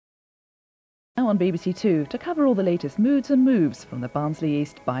Now on BBC Two to cover all the latest moods and moves from the Barnsley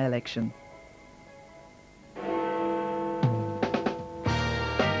East by-election.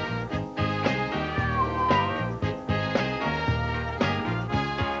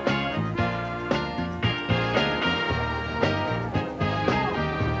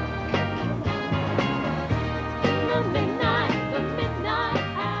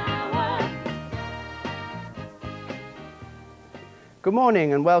 Good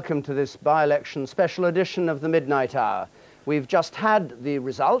morning and welcome to this by-election special edition of the Midnight Hour. We've just had the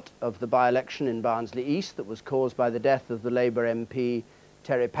result of the by-election in Barnsley East that was caused by the death of the Labour MP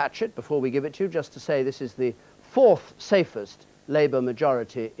Terry Patchett. Before we give it to you, just to say this is the fourth safest Labour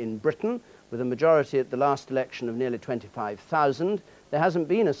majority in Britain, with a majority at the last election of nearly 25,000. There hasn't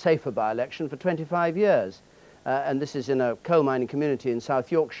been a safer by-election for 25 years, and this is in a coal mining community in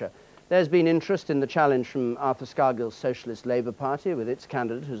South Yorkshire. There's been interest in the challenge from Arthur Scargill's Socialist Labour Party with its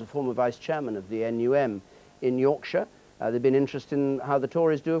candidate, who's a former vice chairman of the NUM in Yorkshire. There's been interest in how the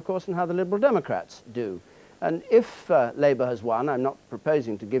Tories do, of course, and how the Liberal Democrats do. And if Labour has won, I'm not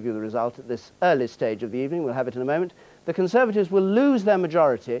proposing to give you the result at this early stage of the evening, we'll have it in a moment, the Conservatives will lose their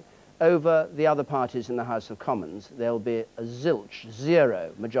majority over the other parties in the House of Commons. There'll be a zilch,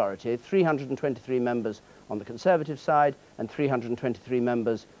 zero majority, 323 members on the Conservative side and 323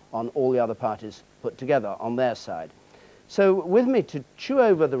 members on all the other parties put together on their side. So with me to chew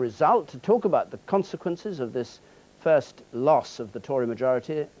over the result, to talk about the consequences of this first loss of the Tory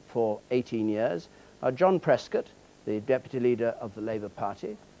majority for 18 years, are John Prescott, the Deputy Leader of the Labour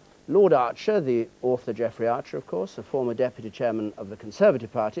Party, Lord Archer, the author Geoffrey Archer, of course, a former Deputy Chairman of the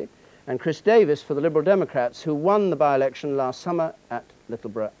Conservative Party, and Chris Davies for the Liberal Democrats, who won the by-election last summer at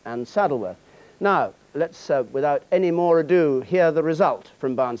Littleborough and Saddleworth. Now, let's, without any more ado, hear the result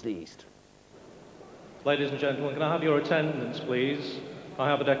from Barnsley East. Ladies and gentlemen, can I have your attendance, please? I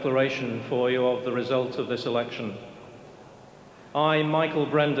have a declaration for you of the result of this election. I, Michael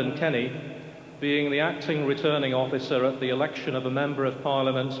Brendan Kenny, being the acting returning officer at the election of a Member of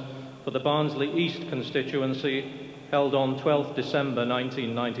Parliament for the Barnsley East constituency held on 12th December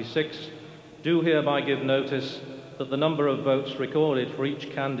 1996, do hereby give notice that the number of votes recorded for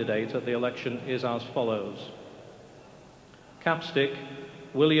each candidate at the election is as follows. Capstick,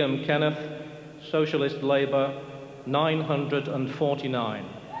 William Kenneth, Socialist Labour, 949.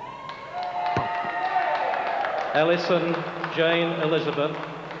 Ellison Jane Elizabeth,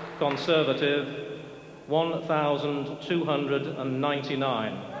 Conservative,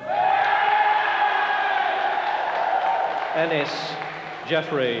 1,299. Ennis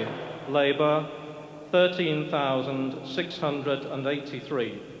Geoffrey, Labour,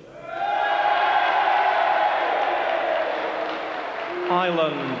 13,683.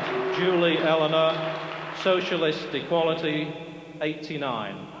 Highland Julie Eleanor, Socialist Equality,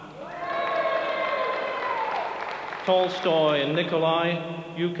 89. Tolstoy Nikolai,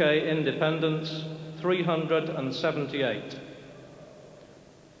 UK Independence, 378.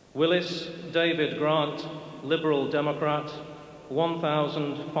 Willis David Grant, Liberal Democrat,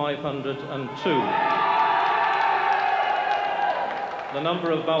 1,502. The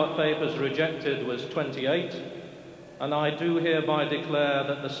number of ballot papers rejected was 28, and I do hereby declare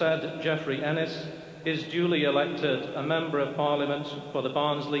that the said Geoffrey Ennis is duly elected a Member of Parliament for the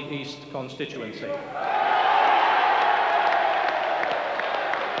Barnsley East constituency.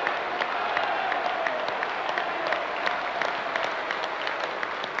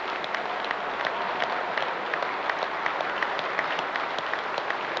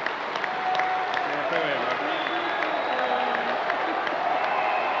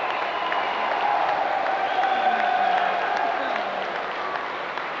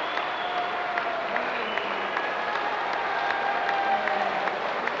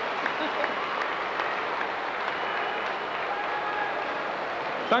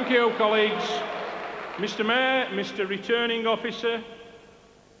 Thank you, colleagues. Mr. Mayor, Mr. Returning Officer,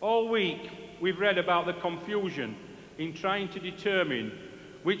 all week we've read about the confusion in trying to determine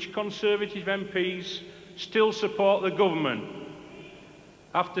which Conservative MPs still support the government.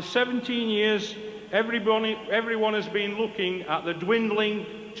 After 17 years, everyone has been looking at the dwindling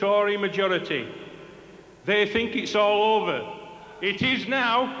Tory majority. They think it's all over. It is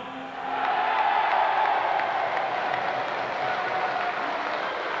now.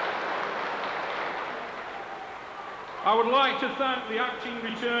 I would like to thank the acting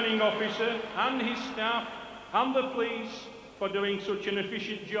returning officer and his staff and the police for doing such an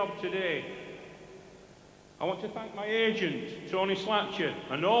efficient job today. I want to thank my agent, Tony Slatcher,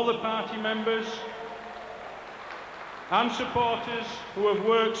 and all the party members and supporters who have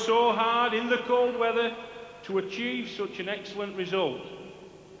worked so hard in the cold weather to achieve such an excellent result.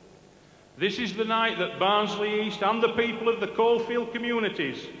 This is the night that Barnsley East and the people of the coalfield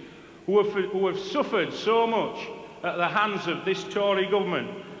communities who have suffered so much at the hands of this Tory government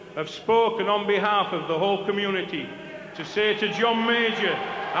have spoken on behalf of the whole community to say to John Major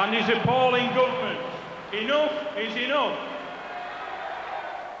and his appalling government, enough is enough.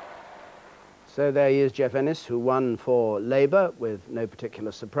 So there he is, Jeff Ennis, who won for Labour with no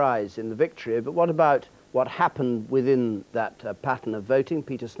particular surprise in the victory. But what about what happened within that pattern of voting?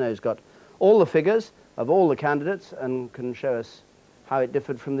 Peter Snow's got all the figures of all the candidates and can show us how it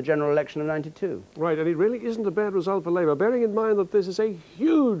differed from the general election of '92. Right, and it really isn't a bad result for Labour, bearing in mind that this is a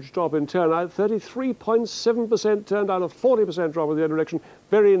huge drop in turnout, 33.7% turnout, a 40% drop in the general election,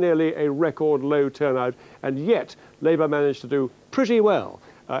 very nearly a record low turnout, and yet Labour managed to do pretty well,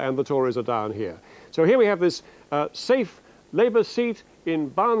 and the Tories are down here. So here we have this safe Labour seat in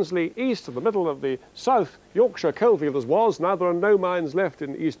Barnsley East, in the middle of the South Yorkshire coalfielders was. Now there are no mines left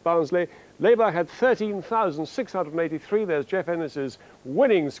in East Barnsley. Labour had 13,683. There's Jeff Ennis's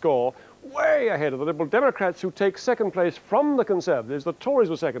winning score, way ahead of the Liberal Democrats, who take second place from the Conservatives. The Tories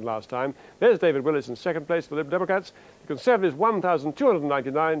were second last time. There's David Willis in second place for the Liberal Democrats. The Conservatives,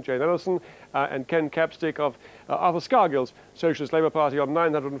 1,299, Jane Ellison, and Ken Capstick of Arthur Scargill's Socialist Labour Party on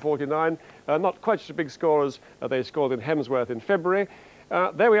 949. Not quite such a big score as they scored in Hemsworth in February.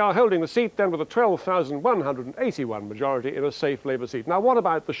 There we are holding the seat then with a 12,181 majority in a safe Labour seat. Now what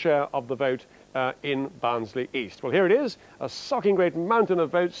about the share of the vote in Barnsley East? Well, here it is, a socking great mountain of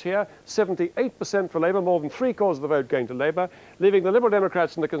votes here, 78% for Labour, more than three-quarters of the vote going to Labour, leaving the Liberal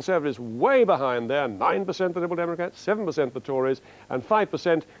Democrats and the Conservatives way behind there, 9% the Liberal Democrats, 7% the Tories, and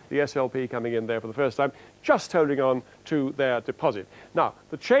 5% the SLP coming in there for the first time, just holding on to their deposit. Now,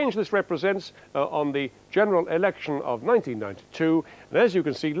 the change this represents on the general election of 1992, and as you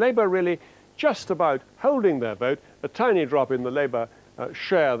can see, Labour really just about holding their vote, a tiny drop in the Labour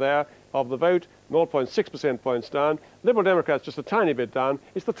share there of the vote, 0.6% points down. Liberal Democrats just a tiny bit down.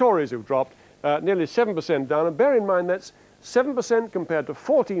 It's the Tories who've dropped, nearly 7% down. And bear in mind that's 7% compared to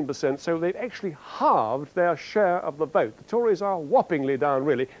 14%, so they've actually halved their share of the vote. The Tories are whoppingly down,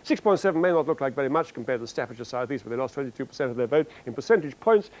 really. 6.7 may not look like very much compared to Staffordshire South East, where they lost 22% of their vote in percentage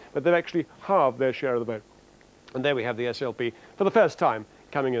points, but they've actually halved their share of the vote. And there we have the SLP for the first time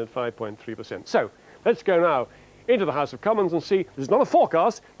coming in at 5.3%. So let's go now into the House of Commons and see, this is not a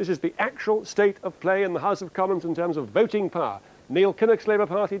forecast, this is the actual state of play in the House of Commons in terms of voting power. Neil Kinnock's Labour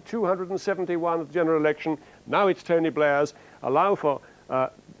Party, 271 at the general election. Now it's Tony Blair's. Allow for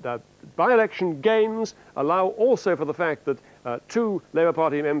by-election gains. Allow also for the fact that 2 Labour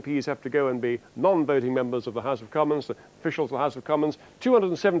Party MPs have to go and be non-voting members of the House of Commons, the officials of the House of Commons.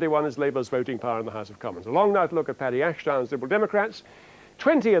 271 is Labour's voting power in the House of Commons. Along now to look at Paddy Ashdown's Liberal Democrats.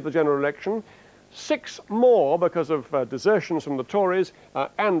 20 at the general election. 6 more because of desertions from the Tories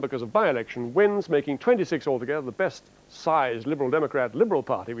and because of by-election wins, making 26 altogether, the best sized Liberal Democrat Liberal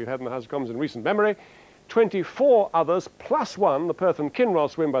Party we've had in the House of Commons in recent memory. 24 others plus 1, the Perth and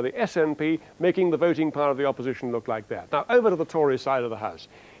Kinross win by the SNP, making the voting power of the opposition look like that. Now over to the Tory side of the House.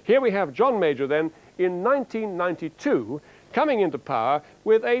 Here we have John Major then in 1992 coming into power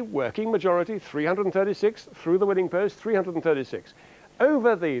with a working majority, 336 through the winning post, 336.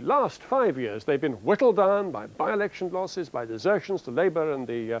 Over the last 5 years, they've been whittled down by by-election losses, by desertions to Labour and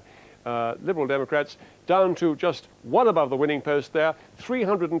the Liberal Democrats, down to just 1 above the winning post there.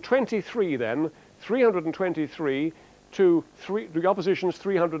 323 then, 323 to the opposition's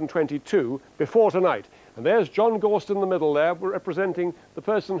 322 before tonight. And there's John Gorst in the middle there, representing the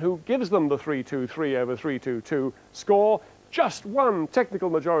person who gives them the 323 over 322 score. Just 1 technical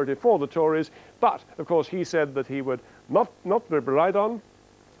majority for the Tories, but of course he said that he would not be relied on.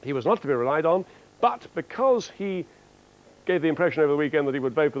 He was not to be relied on, but because he gave the impression over the weekend that he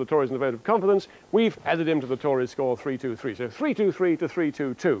would vote for the Tories in the vote of confidence, we've added him to the Tories score 323. So 323 to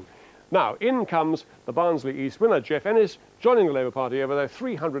 322. Now in comes the Barnsley East winner, Jeff Ennis, joining the Labour Party over there,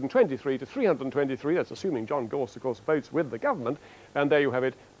 323 to 323. That's assuming John Gorst, of course, votes with the government. And there you have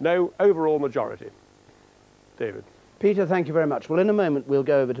it, no overall majority. David. Peter, thank you very much. Well, in a moment, we'll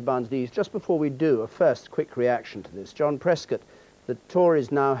go over to Barnsley East. Just before we do, a first quick reaction to this. John Prescott, the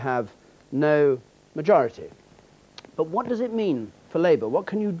Tories now have no majority. But what does it mean for Labour? What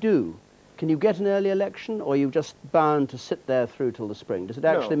can you do? Can you get an early election, or are you just bound to sit there through till the spring? Does it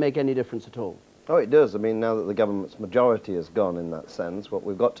actually make any difference at all? Oh, it does. I mean, now that the government's majority has gone in that sense, what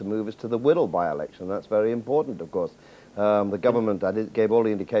we've got to move is to the Whittle by-election. That's very important, of course. The government gave all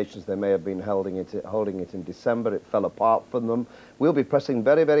the indications they may have been holding it in December. It fell apart from them. We'll be pressing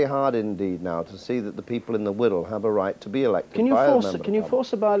very, very hard indeed now to see that the people in the Wirral have a right to be elected. Can you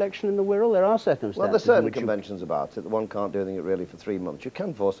force a by-election in the Wirral? There are circumstances. Well, there's certain conventions about it. One can't do anything really for 3 months. You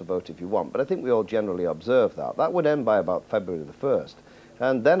can force a vote if you want, but I think we all generally observe that. That would end by about February the 1st.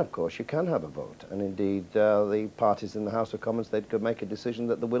 And then, of course, you can have a vote. And indeed, the parties in the House of Commons, they could make a decision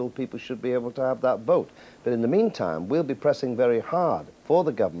that the Wirral people should be able to have that vote. But in the meantime, we'll be pressing very hard for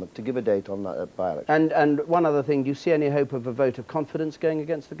the government to give a date on that by-election. And one other thing, do you see any hope of a vote of confidence going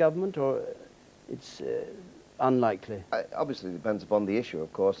against the government, or it's unlikely? Obviously, it depends upon the issue,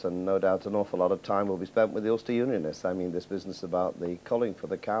 of course, and no doubt an awful lot of time will be spent with the Ulster Unionists. I mean, this business about the culling for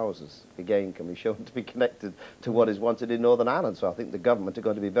the cows is, again, can be shown to be connected to what is wanted in Northern Ireland. So I think the government are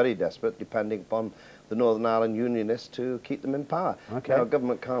going to be very desperate, depending upon the Northern Ireland Unionists, to keep them in power. Okay. Now,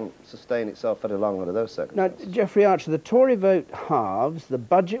 government can't sustain itself very long under those circumstances. Now, Geoffrey Archer, the Tory vote halves, the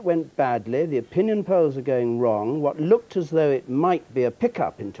budget went badly, the opinion polls are going wrong. What looked as though it might be a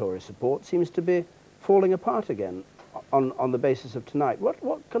pickup in Tory support seems to be falling apart again on the basis of tonight.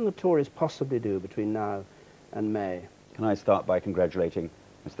 What can the Tories possibly do between now and May? Can I start by congratulating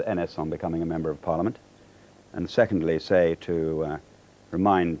Mr. Ennis on becoming a Member of Parliament? And secondly, say to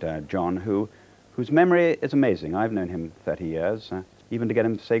remind John, whose memory is amazing. I've known him 30 years. Even to get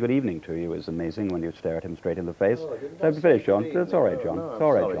him to say good evening to you is amazing when you stare at him straight in the face. Don't be finished, John. It's all right, John. It's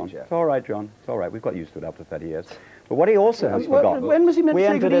all right, John. It's all right, John. It's all right. We've got used to it after 30 years. But what he also has forgotten... When was he meant to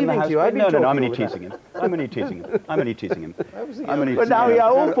say good evening to you? No, I'm only teasing him. I'm only teasing him. I'm only teasing him. But now we are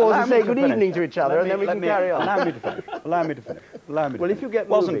all paused and say good evening to each other, and then we can carry on. Allow me to finish. Allow me to finish. Allow me to finish. Well, if you get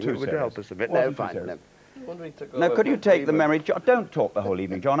moving, it would help us a bit. No, fine. Now, could you take the memory... Don't talk the whole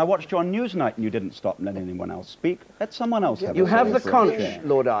evening, John. I watched you on Newsnight and you didn't stop and let anyone else speak. Let someone else have it. You have the conch,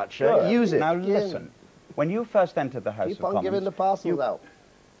 Lord Archer. Sure. Use it. Now, listen. When you first entered the House of Commons... Keep on giving the parcels out.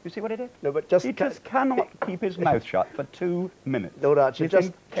 You see what he did? No, but he just cannot keep his mouth shut for 2 minutes. Lord Archer,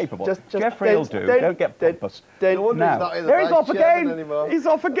 just incapable. Geoffrey will do. Don't get pompous. Now, there he's off again. He's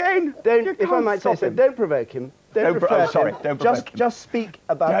off again. If I might say so, don't provoke him. Don't provoke him. Just speak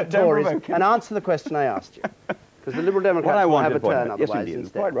about the Tories and answer the question I asked you. Because the Liberal Democrats will have a turn otherwise. Yes,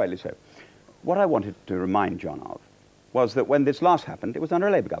 indeed, quite rightly so. What I wanted to remind John of was that when this last happened, it was under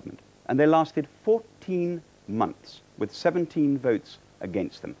a Labour government, and they lasted 14 months with 17 votes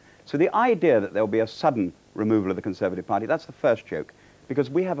against them. So the idea that there will be a sudden removal of the Conservative Party, that's the first joke, because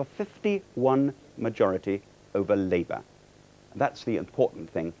we have a 51 majority over Labour. That's the important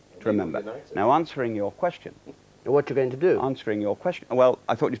thing to remember. Now, answering your question... What you're going to do? Answering your question... Well,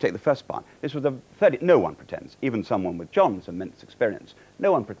 I thought you'd take the first part. This was a 30... No one pretends, even someone with John's immense experience,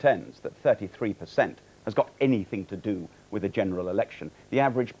 no one pretends that 33% has got anything to do with a general election. The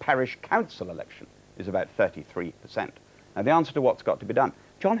average parish council election is about 33%. Now, the answer to what's got to be done...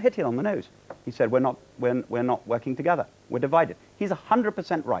 John hit it on the nose. He said, we're not working together. We're divided. He's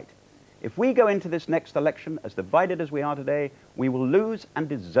 100% right. If we go into this next election as divided as we are today, we will lose and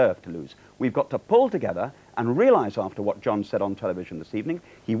deserve to lose. We've got to pull together and realise, after what John said on television this evening,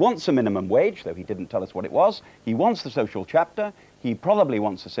 he wants a minimum wage, though he didn't tell us what it was. He wants the social chapter. He probably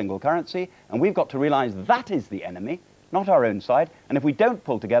wants a single currency. And we've got to realise that is the enemy, not our own side. And if we don't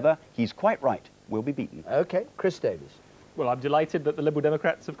pull together, he's quite right. We'll be beaten. OK. Chris Davies. Well, I'm delighted that the Liberal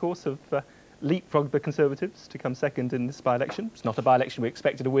Democrats, of course, have leapfrogged the Conservatives to come second in this by-election. It's not a by-election we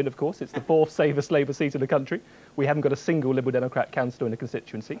expected to win, of course. It's the 4th safest Labour seat in the country. We haven't got a single Liberal Democrat councillor in the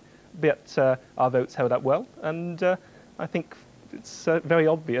constituency, but our votes held up well. And I think it's very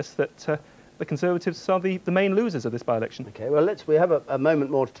obvious that the Conservatives are the main losers of this by-election. OK, well, we have a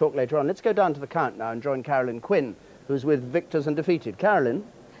moment more to talk later on. Let's go down to the count now and join Carolyn Quinn, who's with Victors and Defeated. Carolyn?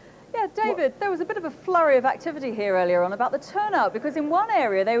 Yeah, David, there was a bit of a flurry of activity here earlier on about the turnout, because in one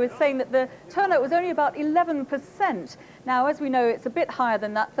area they were saying that the turnout was only about 11%. Now, as we know, it's a bit higher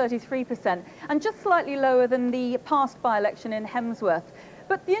than that, 33%, and just slightly lower than the past by-election in Hemsworth.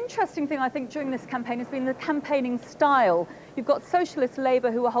 But the interesting thing, I think, during this campaign has been the campaigning style. You've got Socialist Labour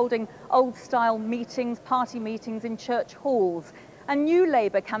who are holding old-style meetings, party meetings in church halls, and New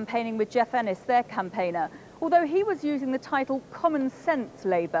Labour campaigning with Jeff Ennis, their campaigner, although he was using the title Common Sense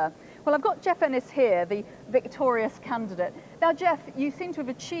Labour. Well, I've got Jeff Ennis here, the victorious candidate. Now, Jeff, you seem to have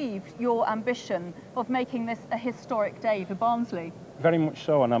achieved your ambition of making this a historic day for Barnsley. Very much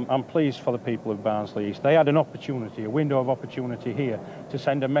so, and I'm pleased for the people of Barnsley East. They had an opportunity, a window of opportunity here, to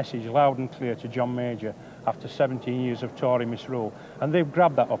send a message loud and clear to John Major after 17 years of Tory misrule, and they've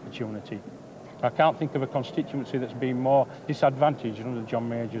grabbed that opportunity. I can't think of a constituency that's been more disadvantaged under John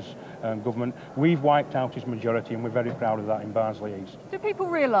Major's government. We've wiped out his majority, and we're very proud of that in Barnsley East. Do people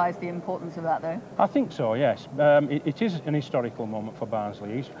realise the importance of that, though? I think so, yes. It is an historical moment for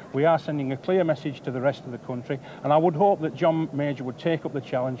Barnsley East. We are sending a clear message to the rest of the country, and I would hope that John Major would take up the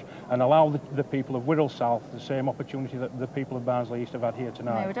challenge and allow the people of Wirral South the same opportunity that the people of Barnsley East have had here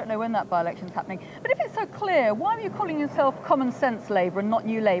tonight. No, we don't know when that by-election's happening. But if it's so clear, why are you calling yourself Common Sense Labour and not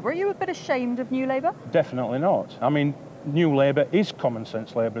New Labour? Are you a bit ashamed of New Labour? Definitely not. I mean, New Labour is common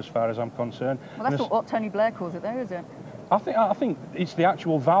sense Labour as far as I'm concerned. Well, that's not what Tony Blair calls it, though, is it? I think it's the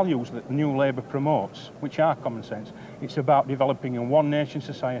actual values that New Labour promotes, which are common sense. It's about developing a one-nation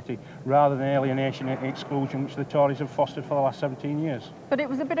society rather than alienation and exclusion, which the Tories have fostered for the last 17 years. But it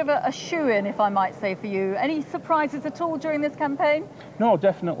was a bit of a shoe-in, if I might say, for you. Any surprises at all during this campaign? No,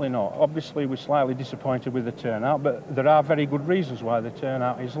 definitely not. Obviously, we're slightly disappointed with the turnout, but there are very good reasons why the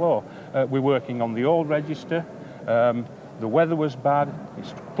turnout is low. We're working on the old register. The weather was bad.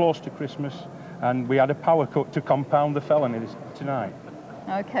 It's close to Christmas. And we had a power cut to compound the felony tonight.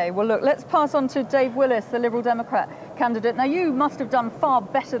 OK, well, look, let's pass on to Dave Willis, the Liberal Democrat candidate. Now, you must have done far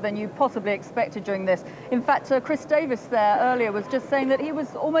better than you possibly expected during this. In fact, Chris Davies there earlier was just saying that he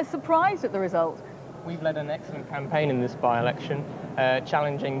was almost surprised at the result. We've led an excellent campaign in this by-election,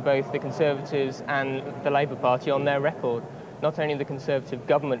 challenging both the Conservatives and the Labour Party on their record. Not only the Conservative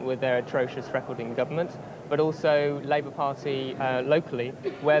government with their atrocious record in government, but also Labour Party locally,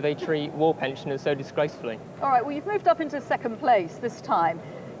 where they treat war pensioners so disgracefully. All right, well, you've moved up into second place this time.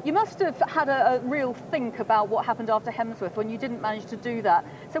 You must have had a real think about what happened after Hemsworth when you didn't manage to do that.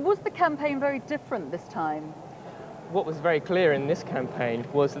 So was the campaign very different this time? What was very clear in this campaign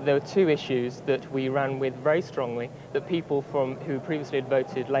was that there were two issues that we ran with very strongly, that people who previously had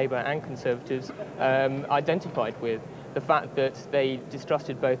voted Labour and Conservatives identified with. The fact that they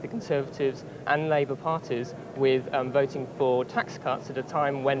distrusted both the Conservatives and Labour parties with voting for tax cuts at a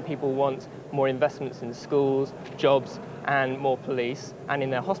time when people want more investments in schools, jobs and more police and in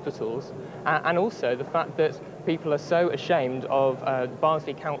their hospitals. And also the fact that people are so ashamed of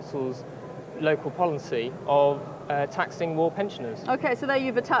Barnsley Council's local policy of taxing war pensioners. OK, so there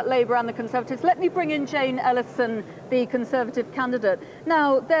you've attacked Labour and the Conservatives. Let me bring in Jane Ellison, the Conservative candidate.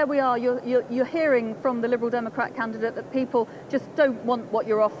 Now, there we are. You're hearing from the Liberal Democrat candidate that people just don't want what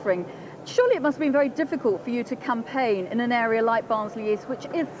you're offering. Surely it must have been very difficult for you to campaign in an area like Barnsley East, which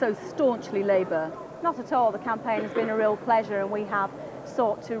is so staunchly Labour. Not at all. The campaign has been a real pleasure, and we have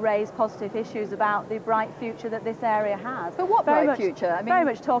sought to raise positive issues about the bright future that this area has. But what bright future? I mean, very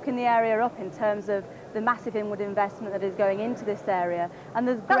much talking the area up in terms of the massive inward investment that is going into this area and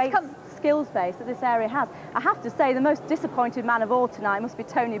the great skills base that this area has. I have to say the most disappointed man of all tonight must be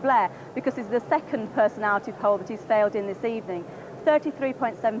Tony Blair, because it's the second personality poll that he's failed in this evening.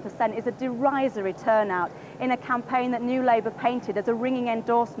 33.7% is a derisory turnout in a campaign that New Labour painted as a ringing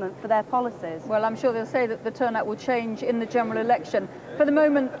endorsement for their policies. Well, I'm sure they'll say that the turnout will change in the general election. For the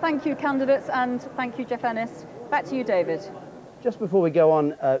moment, thank you, candidates, and thank you, Jeff Ennis. Back to you, David. Just before we go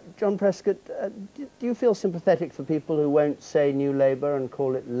on, John Prescott, do you feel sympathetic for people who won't say New Labour and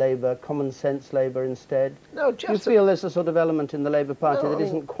call it Labour, Common Sense Labour instead? No, do you feel there's a sort of element in the Labour Party that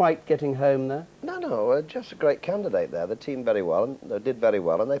isn't quite getting home there? No, Jeff's a great candidate there. The team very well, and they did very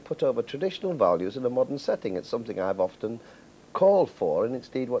well, and they put over traditional values in a modern setting. It's something I've often called for, and it's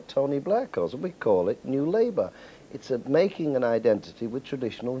indeed what Tony Blair calls it. We call it New Labour. It's making an identity with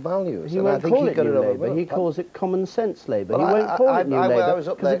traditional values. He won't call it New Labour, he calls it Common Sense Labour. He won't call it New Labour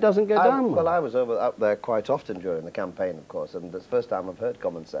because it doesn't go down well. Well, I was up there quite often during the campaign, of course, and it's the first time I've heard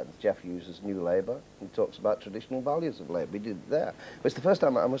Common Sense. Jeff uses New Labour and talks about traditional values of Labour. He did it there. But it's the first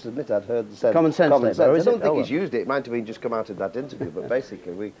time, I must admit, I'd heard the sentence Common Sense Labour. I don't think he's used it. It might have been just come out of that interview, but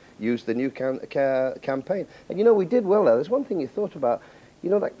basically we used the new campaign. And, you know, we did well there. There's one thing you thought about. You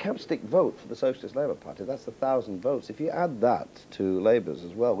know, that capstick vote for the Socialist Labour Party, that's 1,000 votes. If you add that to Labour's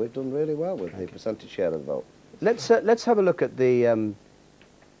as well, we've done really well with the percentage share of the vote. Let's have a look at the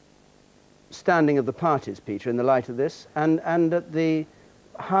standing of the parties, Peter, in the light of this, and at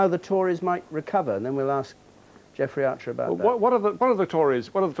how the Tories might recover, and then we'll ask Geoffrey Archer about that. What have the Tories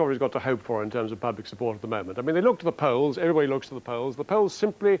got to hope for in terms of public support at the moment? I mean, they look to the polls, everybody looks to the polls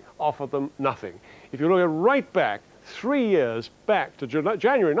simply offer them nothing. If you look right back, 3 years back to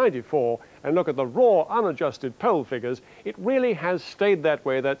January 94 and look at the raw, unadjusted poll figures, it really has stayed that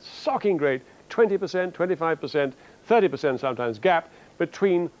way, that shocking great 20%, 25%, 30% sometimes gap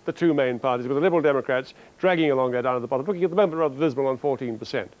between the two main parties, with the Liberal Democrats dragging along there down at the bottom, looking at the moment rather visible on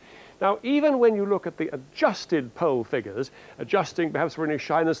 14%. Now, even when you look at the adjusted poll figures, adjusting perhaps for any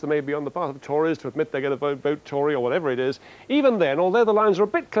shyness there may be on the part of Tories to admit they're going to vote Tory or whatever it is, even then, although the lines are a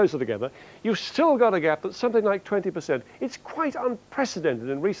bit closer together, you've still got a gap that's something like 20%. It's quite unprecedented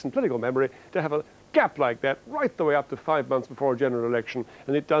in recent political memory to have a gap like that right the way up to 5 months before a general election,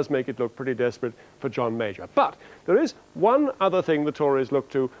 and it does make it look pretty desperate for John Major. But there is one other thing the Tories look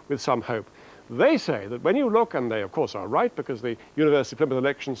to with some hope. They say that when you look, and they of course are right because the University of Plymouth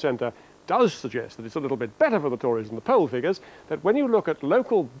Election Centre does suggest that it's a little bit better for the Tories than the poll figures, that when you look at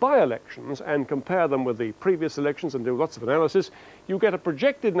local by-elections and compare them with the previous elections and do lots of analysis, you get a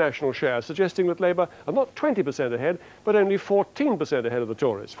projected national share suggesting that Labour are not 20% ahead, but only 14% ahead of the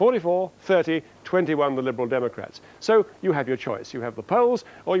Tories. 44, 30, 21 the Liberal Democrats. So you have your choice. You have the polls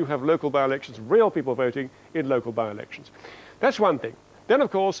or you have local by-elections, real people voting in local by-elections. That's one thing. Then,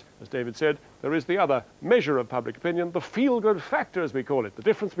 of course, as David said, there is the other measure of public opinion, the feel-good factor, as we call it, the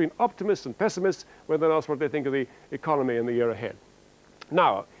difference between optimists and pessimists when they're asked what they think of the economy in the year ahead.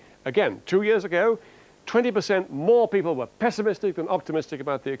 Now, again, 2 years ago, 20% more people were pessimistic than optimistic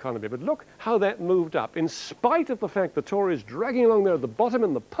about the economy. But look how that moved up. In spite of the fact the Tories dragging along there at the bottom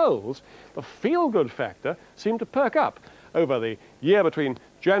in the polls, the feel-good factor seemed to perk up over the year between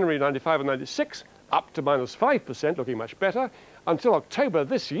January 95 and 96, up to -5%, looking much better, until October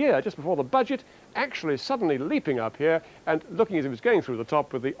this year, just before the budget, actually suddenly leaping up here and looking as if it was going through the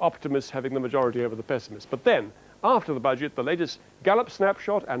top with the optimists having the majority over the pessimists. But then, after the budget, the latest Gallup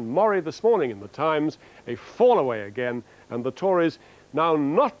snapshot and Murray this morning in the Times, a fall away again, and the Tories now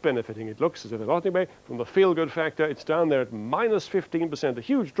not benefiting, it looks as if they're not anyway, from the feel-good factor. It's down there at -15%, a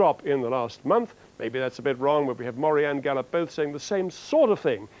huge drop in the last month. Maybe that's a bit wrong, but we have Murray and Gallup both saying the same sort of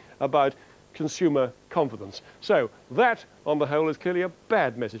thing about consumer confidence. So that, on the whole, is clearly a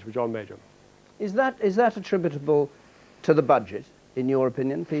bad message for John Major. Is that attributable to the budget, in your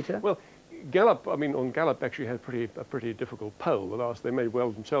opinion, Peter? Well, Gallup, I mean, on Gallup actually had a pretty difficult poll. The last, they made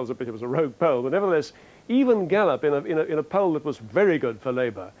well themselves a bit, it was a rogue poll, but nevertheless, even Gallup, in a poll that was very good for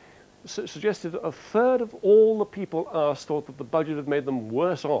Labour, suggested that a third of all the people asked thought that the budget had made them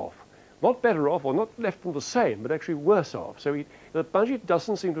worse off. Not better off, or not left them the same, but actually worse off. So the budget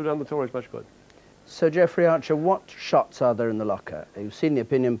doesn't seem to have done the Tories much good. So, Geoffrey Archer, what shots are there in the locker? You've seen the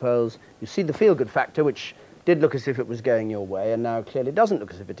opinion polls, you see the feel-good factor, which did look as if it was going your way, and now clearly doesn't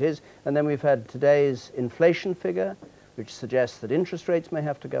look as if it is. And then we've had today's inflation figure, which suggests that interest rates may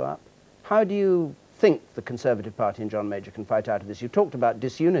have to go up. How do you think the Conservative Party and John Major can fight out of this? You talked about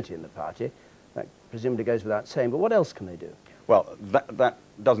disunity in the party. That presumably goes without saying, but what else can they do? Well, that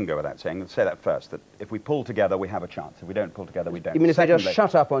doesn't go without saying. Let's say that first, that if we pull together, we have a chance. If we don't pull together, we don't. You mean if they just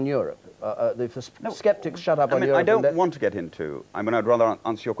shut up on Europe? If the sceptics shut up on Europe? I don't want to get into, I mean, I'd rather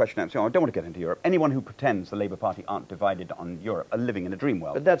answer your question. I don't want to get into Europe. Anyone who pretends the Labour Party aren't divided on Europe are living in a dream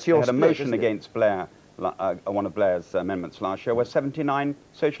world. But that's your split, had a motion against Blair, one of Blair's amendments last year, where 79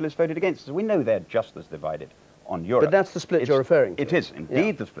 socialists voted against. So we know they're just as divided on Europe. But that's the split you're referring to. It is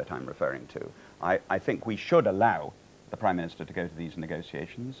indeed the split I'm referring to. I think we should allow the Prime Minister to go to these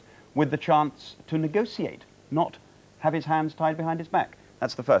negotiations with the chance to negotiate, not have his hands tied behind his back.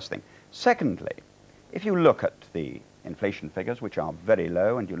 That's the first thing. Secondly, if you look at the inflation figures, which are very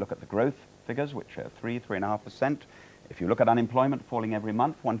low, and you look at the growth figures, which are 3.5%, if you look at unemployment falling every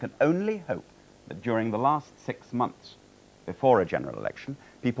month, one can only hope that during the last 6 months before a general election,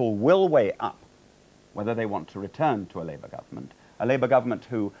 people will weigh up whether they want to return to a Labour government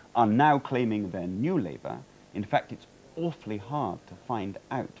who are now claiming they're new Labour. In fact, it's awfully hard to find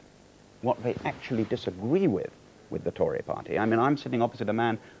out what they actually disagree with the Tory party. I mean, I'm sitting opposite a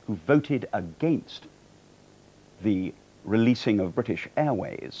man who voted against the releasing of British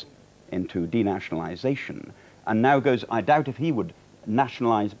Airways into denationalisation, and now goes, I doubt if he would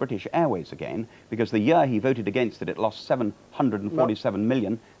nationalise British Airways again, because the year he voted against it, it lost 747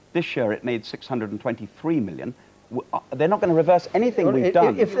 million. This year it made 623 million. They're not going to reverse anything we've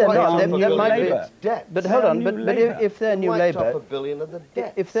done. If they're not, that might be debt. But hold on, but if they're new Labour, $1 billion of the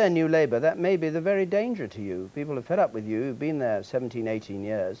debt. If they're new Labour, that may be the very danger to you. People are fed up with you. You've been there 17, 18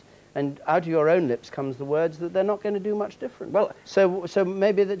 years. And out of your own lips comes the words that they're not going to do much different. Well, so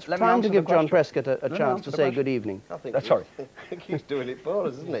maybe that's trying to give John Prescott a chance to say good evening. I think he's doing it for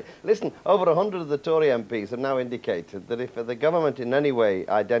us, isn't he? Listen, over 100 of the Tory MPs have now indicated that if the government in any way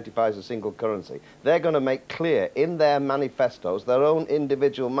identifies a single currency, they're going to make clear in their manifestos, their own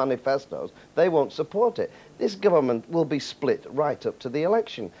individual manifestos, they won't support it. this government will be split right up to the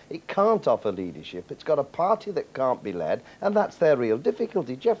election. It can't offer leadership. It's got a party that can't be led, and that's their real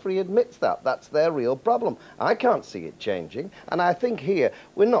difficulty. Jeffrey admits that. That's their real problem. I can't see it changing, and I think here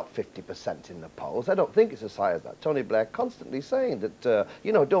we're not 50% in the polls. I don't think it's as high as that. Tony Blair constantly saying that,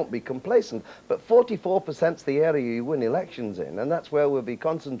 you know, don't be complacent, but 44%'s the area you win elections in, and that's where we'll be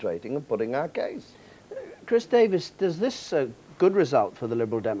concentrating and putting our case. Chris Davies, does this good result for the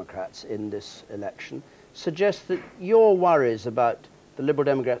Liberal Democrats in this election suggest that your worries about the Liberal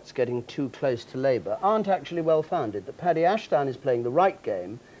Democrats getting too close to Labour aren't actually well-founded, that Paddy Ashdown is playing the right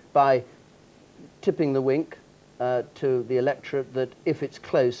game by tipping the wink to the electorate that if it's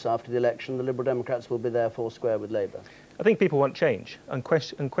close after the election, the Liberal Democrats will be there four square with Labour? I think people want change.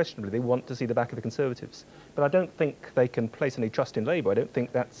 Unquestionably, they want to see the back of the Conservatives. But I don't think they can place any trust in Labour. I don't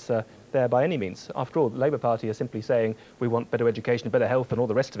think that's there by any means. After all, the Labour Party are simply saying we want better education, better health and all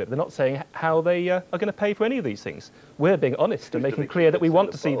the rest of it. They're not saying how they are going to pay for any of these things. We're being honest and making clear that we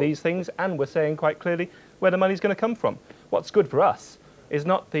want to see these things, and we're saying quite clearly where the money's going to come from. What's good for us is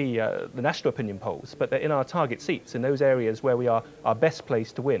not the national opinion polls, but they're in our target seats, in those areas where we are our best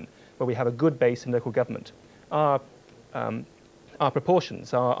place to win, where we have a good base in local government. Our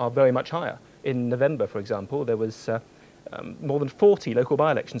proportions are very much higher. In November, for example, there was more than 40 local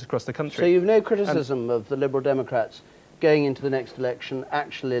by-elections across the country. So you've no criticism of the Liberal Democrats going into the next election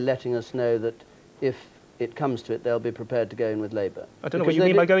actually letting us know that if it comes to it, they'll be prepared to go in with Labour? I don't know what you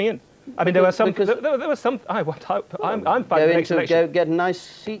mean by going in. I mean, there were some. I'm fighting the next election. Get nice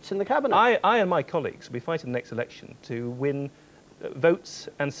seats in the cabinet. I and my colleagues will be fighting the next election to win votes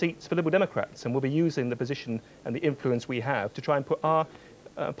and seats for Liberal Democrats, and we'll be using the position and the influence we have to try and put our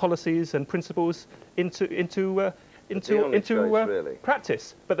policies and principles into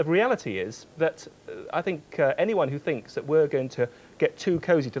practice. But the reality is that I think anyone who thinks that we're going to get too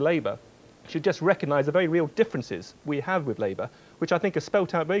cosy to Labour should just recognise the very real differences we have with Labour, which I think are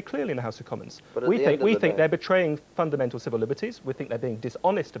spelt out very clearly in the House of Commons. We think they're betraying fundamental civil liberties, we think they're being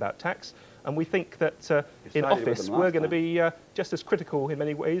dishonest about tax, and we think that in office we're going to be just as critical in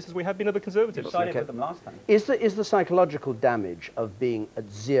many ways as we have been of the Conservatives. Decided with them last time. Is the psychological damage of being at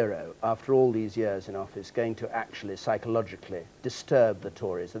zero after all these years in office going to actually psychologically disturb the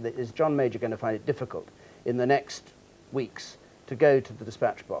Tories? Is John Major going to find it difficult in the next weeks to go to the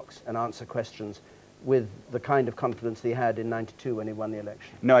dispatch box and answer questions with the kind of confidence that he had in '92 when he won the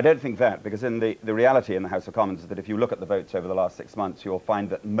election? No, I don't think that, because in the reality in the House of Commons is that if you look at the votes over the last 6 months, you'll find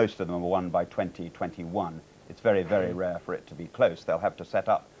that most of them were won by 2021. It's very, very rare for it to be close. They'll have to set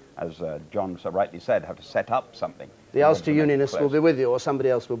up, as John so rightly said, have to set up something. The Ulster Unionists will be with you, or somebody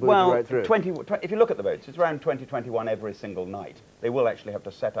else will be with you right through? If you look at the votes, it's around 2021 every single night. They will actually have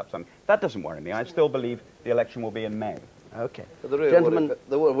to set up something. That doesn't worry me. I still believe the election will be in May. Okay. But the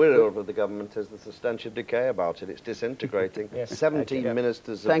real worry of the government is there's a stench of decay about it. It's disintegrating. Yes. 17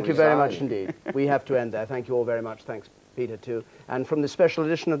 ministers have Thank you very resigned. much indeed. We have to end there. Thank you all very much. Thanks, Peter, too. And from the special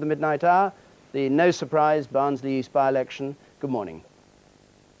edition of the Midnight Hour, the no surprise Barnsley East by-election, good morning.